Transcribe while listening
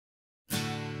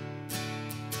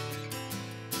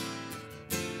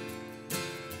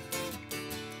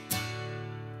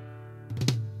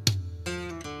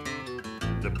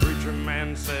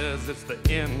man says it's the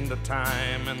end of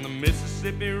time, and the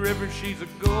Mississippi River, she's a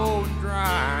going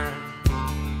dry.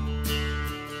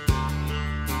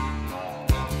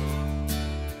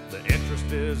 The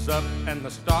interest is up and the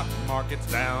stock market's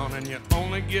down, and you're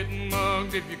only getting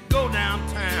mugged if you go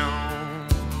downtown.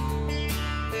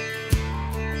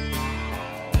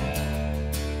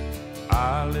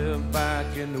 I live back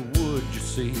in the woods, you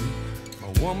see,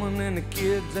 my woman and the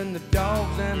kids and the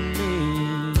dogs and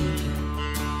me.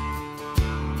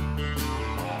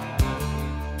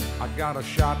 I got a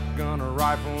shotgun, a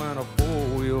rifle, and a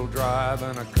four-wheel drive,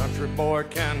 and a country boy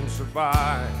can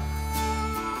survive.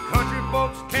 Country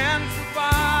folks can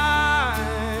survive.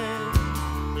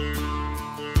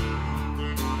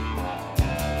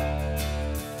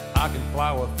 I can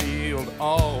plow a field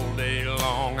all day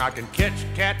long. I can catch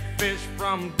catfish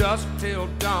from dusk till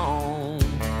dawn.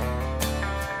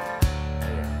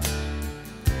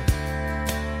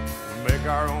 We make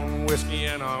our own whiskey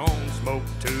and our own smoke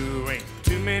too. Ain't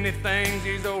too many things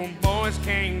these old boys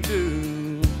can't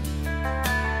do.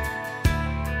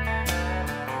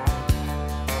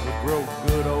 We grow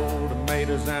good old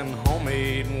tomatoes and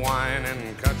homemade wine,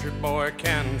 and country boy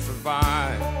can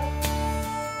survive.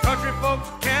 Country folks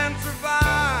can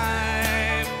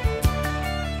survive.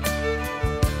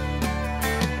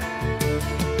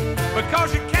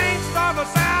 Because you can't starve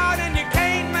us out and you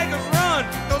can't make us run,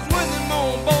 'cause when them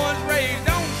old boys raised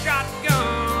on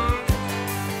shotguns,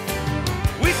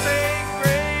 we say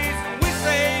grace and we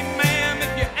say ma'am.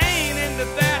 If you ain't into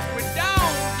that, we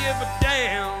don't give a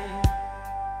damn.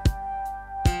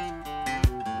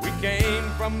 We came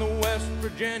from the West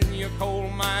Virginia coal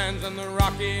mines and the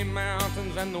Rocky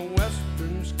Mountains and the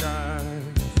western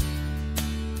skies.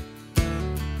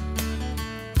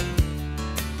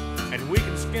 And we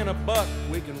can skin a buck,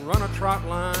 we can run a trot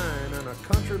line, and a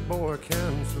country boy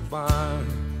can survive.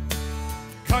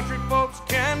 Country folks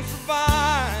can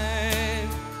survive.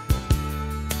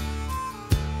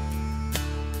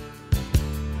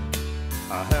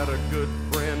 I had a good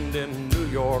friend in New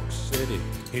York City.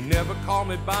 He never called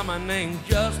me by my name,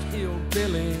 just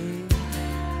Hillbilly.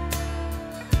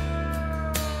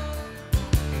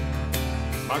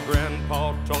 My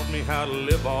grandpa taught me how to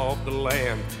live off the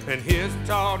land, and his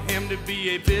taught him to be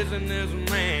a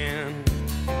businessman.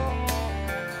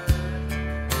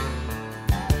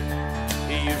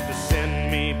 He used to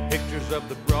send me pictures of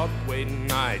the Broadway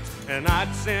nights, and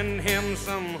I'd send him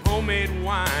some homemade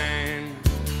wine.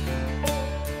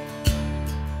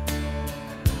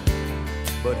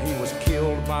 But he was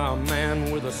killed by a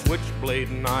man with a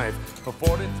switchblade knife. For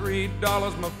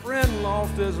 $43, my friend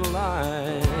lost his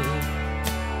life.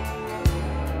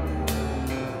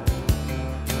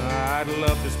 I'd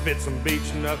love to spit some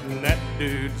beach nut in that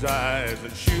dude's eyes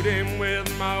and shoot him with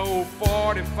my old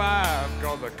 45,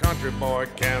 'cause a country boy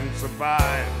can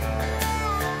survive.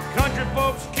 Country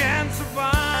folks can survive.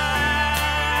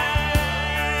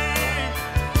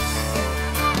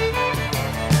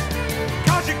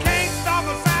 'Cause you can't stop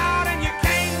us out and you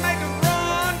can't make us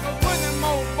run, 'cause when them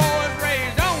old boys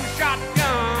raised on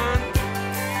shotgun,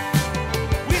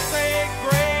 we say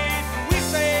grace and we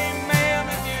say ma'am.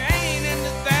 If you ain't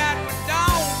into that, we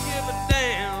don't give a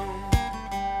damn.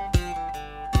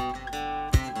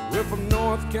 We're from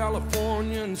North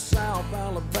California and South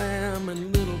Alabama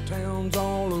and little towns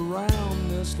all around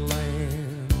this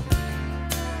land.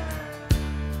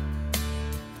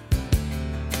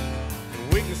 And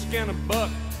we can skin a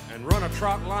buck and run a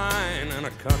trot line, and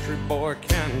a country boy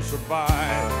can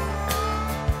survive.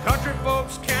 Country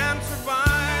folks can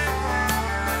survive.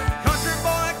 Country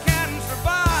boy can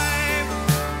survive.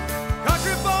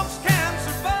 Country folks can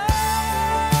survive.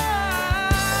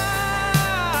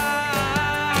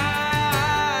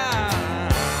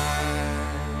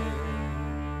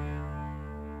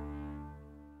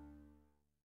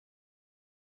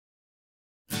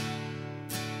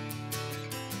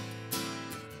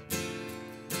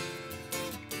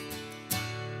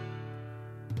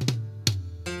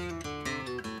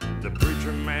 The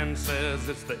preacher man says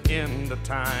it's the end of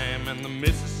time, and the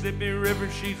Mississippi River,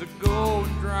 she's a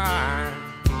going dry.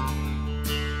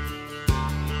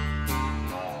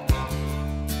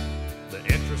 The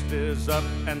interest is up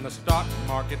and the stock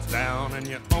market's down, and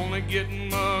you're only getting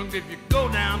mugged if you go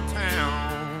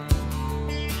downtown.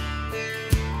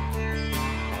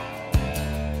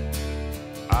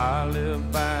 I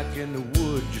live back in the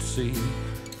woods, you see,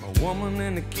 my woman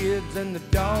and the kids and the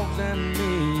dogs and me.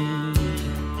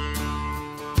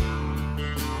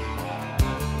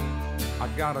 I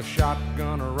got a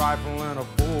shotgun, a rifle, and a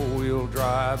four-wheel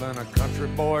drive, and a country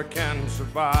boy can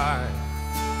survive.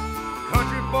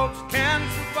 Country folks can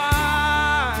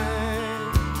survive.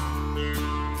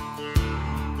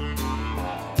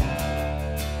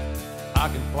 I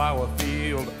can plow a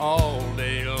field all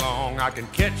day long. I can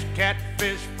catch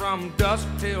catfish from dusk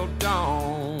till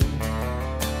dawn.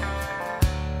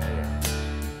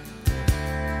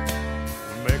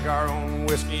 Make our own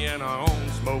whiskey and our own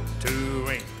smoke too.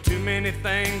 Ain't too many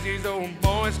things these old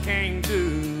boys can't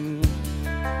do.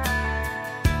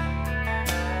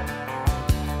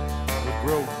 We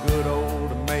grow good old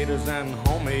tomatoes and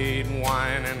homemade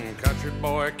wine, and country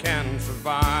boy can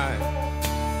survive.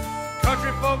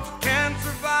 Country folks can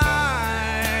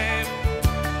survive.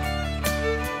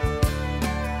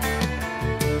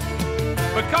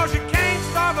 Because you can't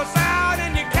starve us out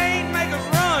and you can't make us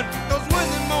run. Those when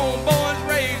them old boys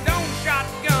raised on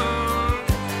shotguns.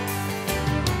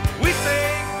 We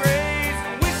say grace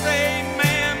and we say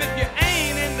ma'am. If you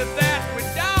ain't into that, we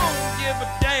don't give a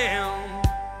damn.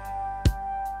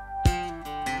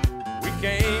 We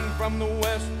came from the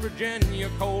West Virginia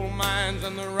coal mines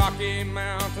and the Rocky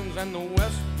Mountains and the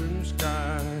western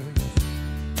skies.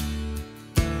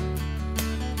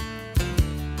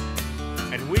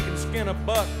 And we can skin a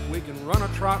buck, we can run a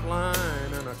trot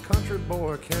line, and a country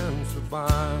boy can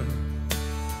survive.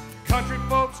 Country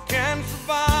folks can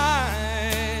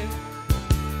survive.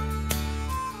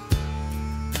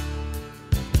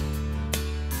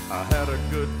 I had a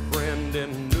good friend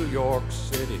in New York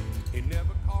City. He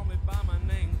never called me by my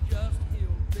name, just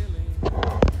Hillbilly.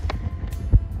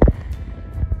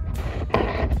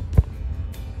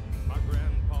 My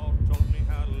grandpa taught me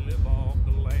how to live off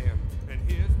the land, and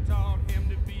his taught him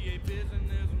to be a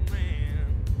businessman.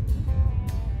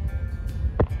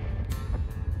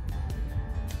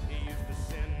 He used to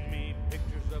send me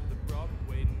pictures of the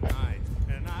Broadway nights,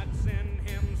 and I'd send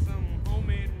him some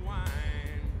homemade wine.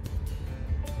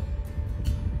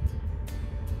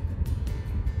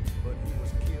 But he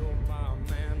was killed by a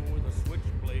man with a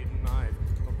switchblade knife.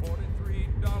 For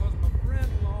 $43, my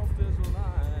friend lost his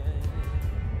life.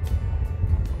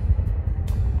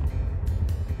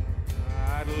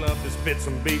 I'd love to spit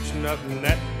some beach nut in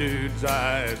that dude's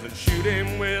eyes and shoot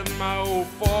him with my old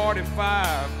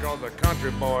 45, 'cause a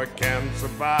country boy can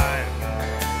survive.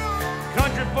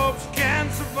 Country folks can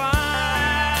survive.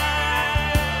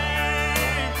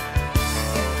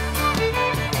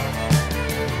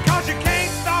 You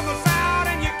can't stop us out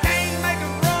and you can't make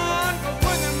us run, 'cause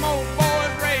when them old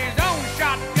boys raised on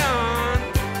shotgun.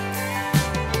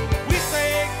 We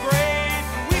say grace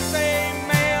and we say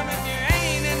ma'am. If you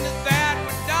ain't into that,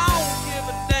 we don't give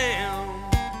a damn.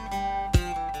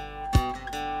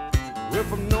 We're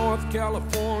from North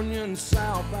California and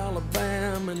South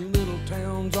Alabama and little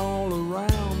towns all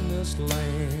around this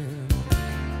land.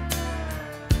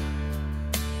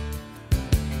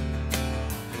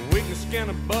 We can skin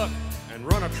a buck and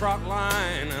run a trot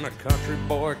line, and a country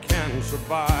boy can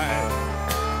survive.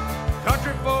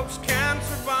 Country folks can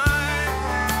survive.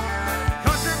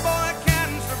 Country boy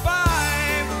can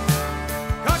survive.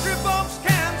 Country folks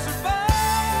can survive.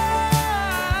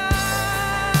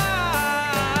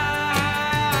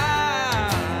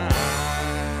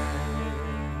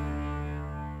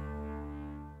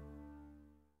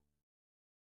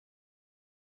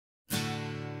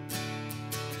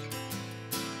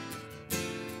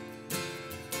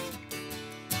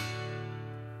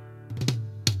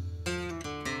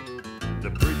 The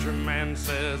preacher man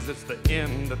says it's the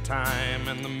end of time,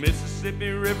 and the Mississippi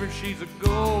River, she's a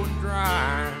going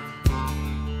dry.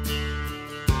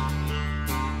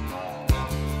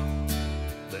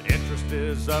 The interest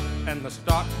is up and the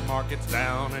stock market's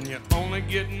down, and you only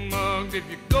get mugged if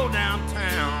you go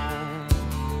downtown.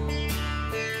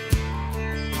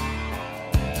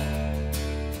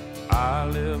 I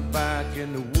live back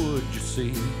in the woods, you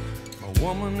see, my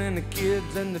woman and the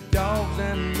kids and the dogs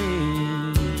and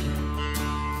me.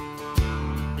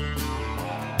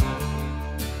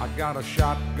 I got a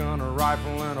shotgun, a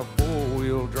rifle, and a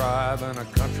four-wheel drive, and a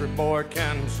country boy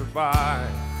can survive.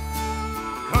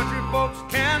 Country folks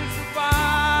can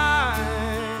survive.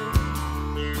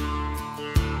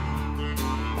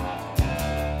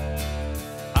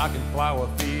 I can plow a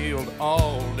field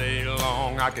all day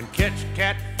long. I can catch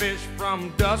catfish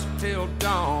from dusk till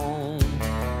dawn.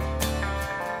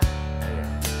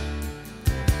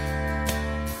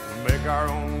 Make our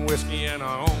own whiskey and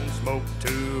our own smoke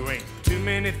too. Ain't too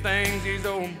many things these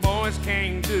old boys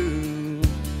can't do.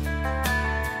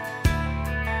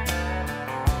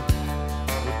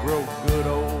 We grow good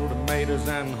old tomatoes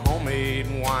and homemade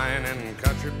wine, and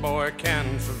country boy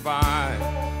can survive.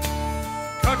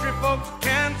 Country folks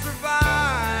can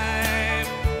survive.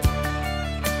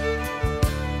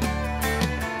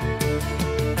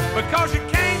 Because you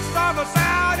can't starve us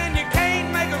out and you can't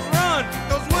make us run.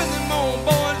 Those when them old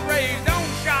boys raised on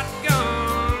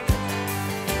shotguns.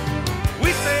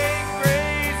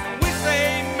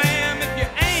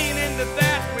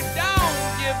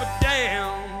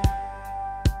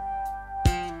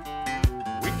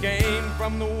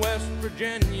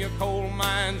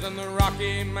 mines and the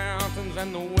Rocky Mountains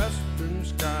and the western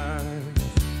skies.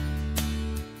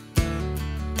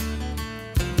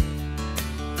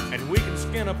 And we can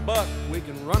skin a buck, we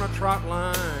can run a trot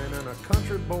line, and a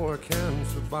country boy can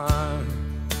survive.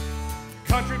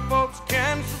 Country folks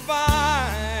can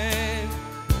survive.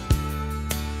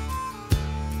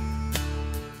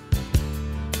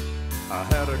 I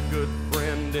had a good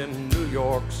friend in New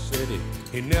York City.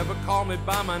 He never called me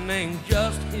by my name,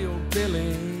 just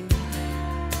Hillbilly.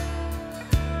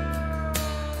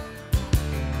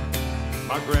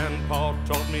 My grandpa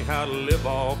taught me how to live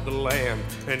off the land,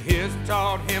 and his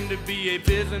taught him to be a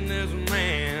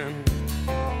businessman.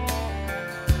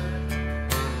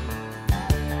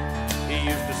 He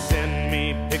used to send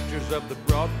me pictures of the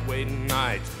Broadway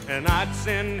nights, and I'd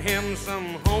send him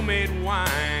some homemade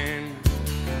wine.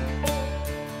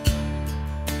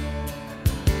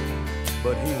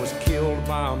 But he was killed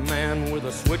by a man with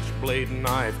a switchblade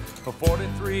knife. For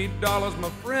 $43, my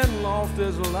friend lost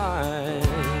his life.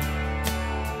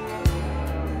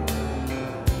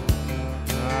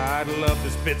 I'd love to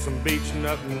spit some beach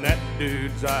nut in that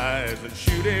dude's eyes and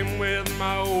shoot him with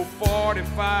my old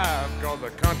 45, 'cause a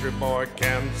country boy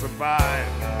can survive.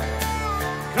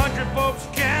 Country folks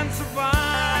can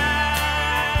survive.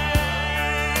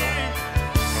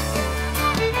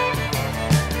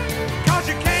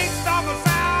 You can't stop us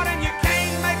out and you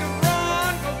can't make us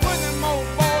run, 'cause we're them old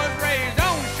boys raised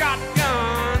on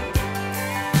shotgun.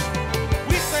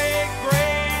 We say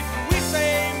grace and we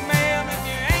say ma'am. If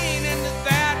you ain't into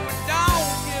that, we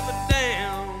don't give a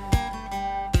damn.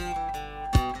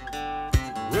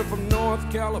 We're from North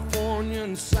California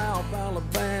and South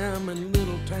Alabama and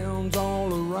little towns all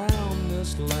around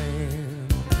this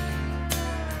land.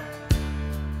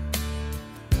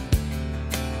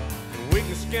 We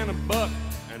can skin a buck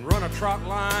and run a trot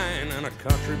line, and a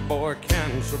country boy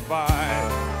can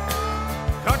survive.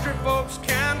 Country folks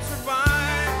can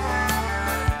survive.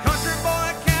 Country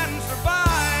boy can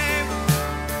survive.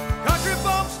 Country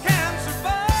folks can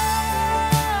survive.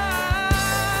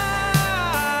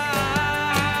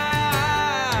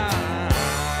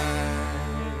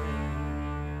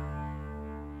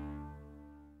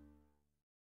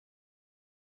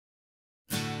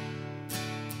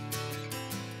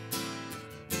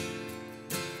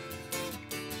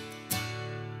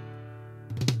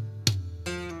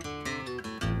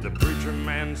 The preacher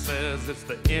man says it's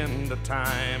the end of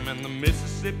time, and the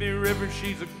Mississippi River,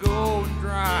 she's a going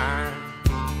dry.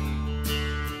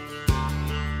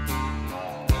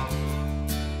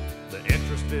 The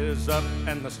interest is up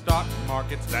and the stock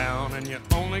market's down, and you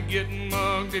only get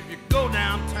mugged if you go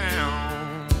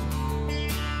downtown.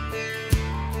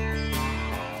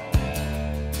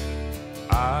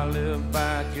 I live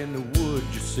back in the woods,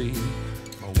 you see,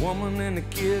 my woman and the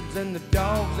kids and the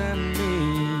dogs and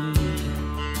me.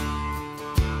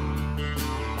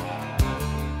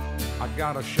 I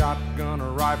got a shotgun, a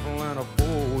rifle, and a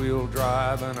four-wheel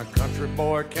drive, and a country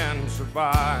boy can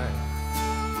survive.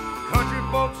 Country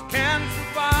folks can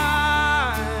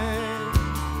survive.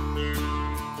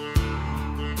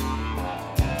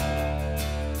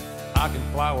 I can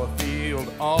plow a field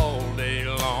all day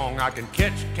long. I can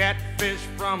catch catfish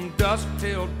from dusk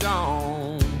till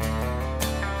dawn.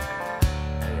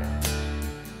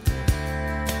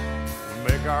 We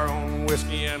make our own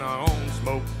whiskey and our own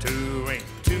smoke too. Ain't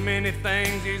too many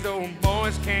things these old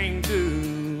boys can't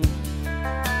do.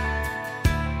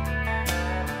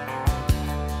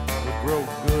 We grow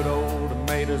good old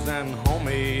tomatoes and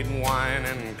homemade wine,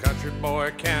 and country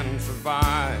boy can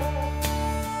survive.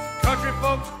 Country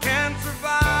folks can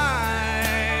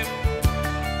survive.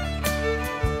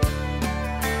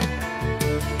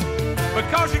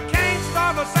 Because you can't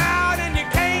starve us out and you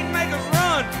can't make us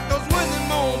run, 'cause we're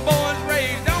them old boys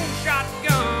raised on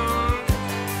shotgun.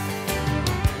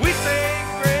 We say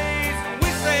grace and we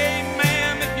say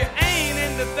ma'am. If you ain't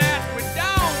into that, we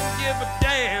don't give a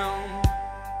damn.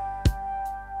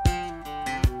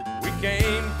 We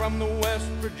came from the West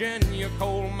Virginia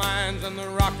coal mines and the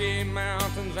Rocky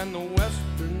Mountains and the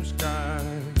western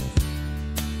skies.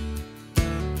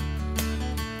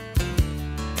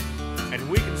 And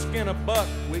we can skin a buck,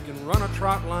 we can run a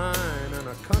trot line, and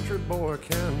a country boy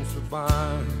can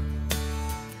survive.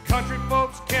 Country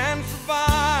folks can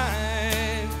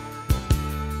survive.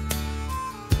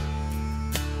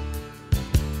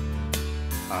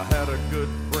 I had a good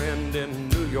friend in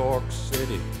New York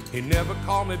City. He never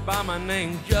called me by my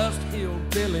name, just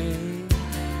Hillbilly.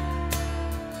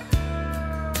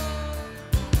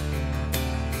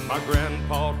 My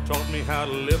grandpa taught me how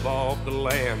to live off the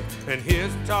land, and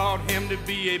his taught him to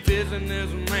be a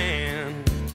businessman.